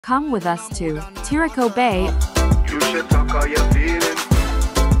Come with us to Tyrico Bay. You should talk how you're feeling.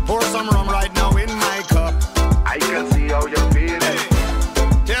 Pour some rum right now in my cup. I can see how you're feeling. Hey,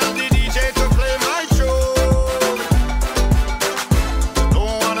 tell the DJ to play my tune.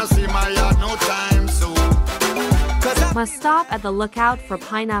 Don't wanna see my yard no time soon. Must stop at the lookout for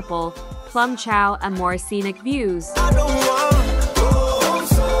pineapple, plum chow, and more scenic views. I don't want to go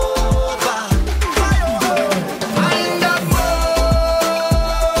sober. I'm that mode.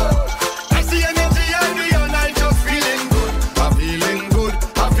 I see energy every all night, just feeling good. I'm feeling good.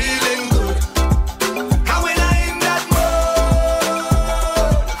 I'm feeling good. And when I'm in that mode,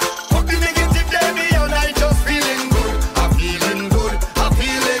 fuck the negative day all night, just feeling good. I'm feeling good. I'm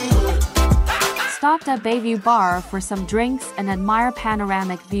feeling good. Stopped at Bayview Bar for some drinks and admire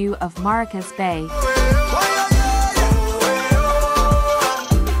panoramic view of Maracas Bay.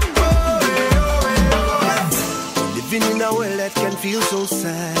 Living in a world that can feel so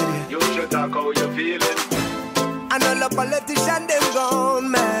sad. You should talk how you're feeling. And all the politicians, them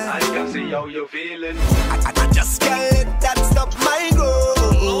gone mad. I can see how you're feeling. I just can't let that stop my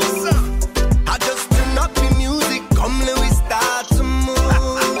growth. I just turn up the music, come let we start to move. I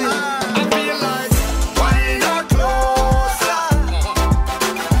feel like, why not closer?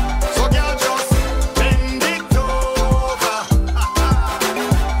 So girl, just bend it over.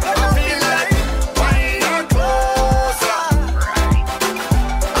 I feel like, why not closer?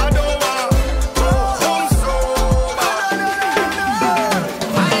 I don't want to go home sober.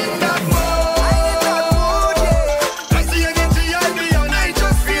 I'm that mood, yeah. I see energy every all night,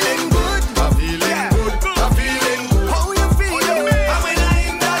 just feeling good. I'm feeling good. I'm feeling good. How you feeling? And when I'm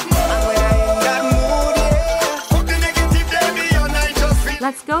in that mood, yeah. Fuck the negative day all night, just feeling.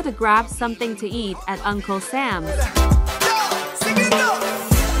 Let's go to grab something to eat at Uncle Sam's. Sing it up.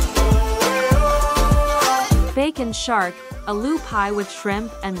 Bacon shark, a loo pie with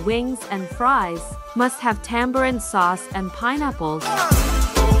shrimp and wings and fries. Must have tamarind sauce and pineapples.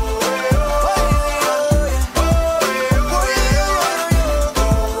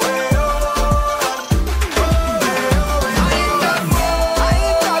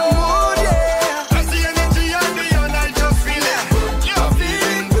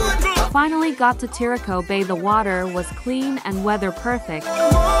 Finally got to Tyrico Bay. The water was clean and weather perfect.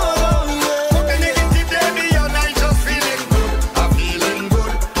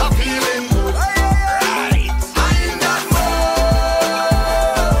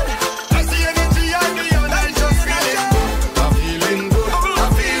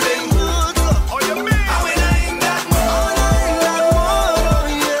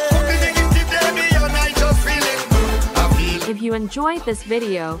 If you enjoyed this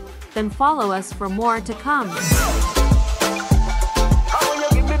video, then follow us for more to come.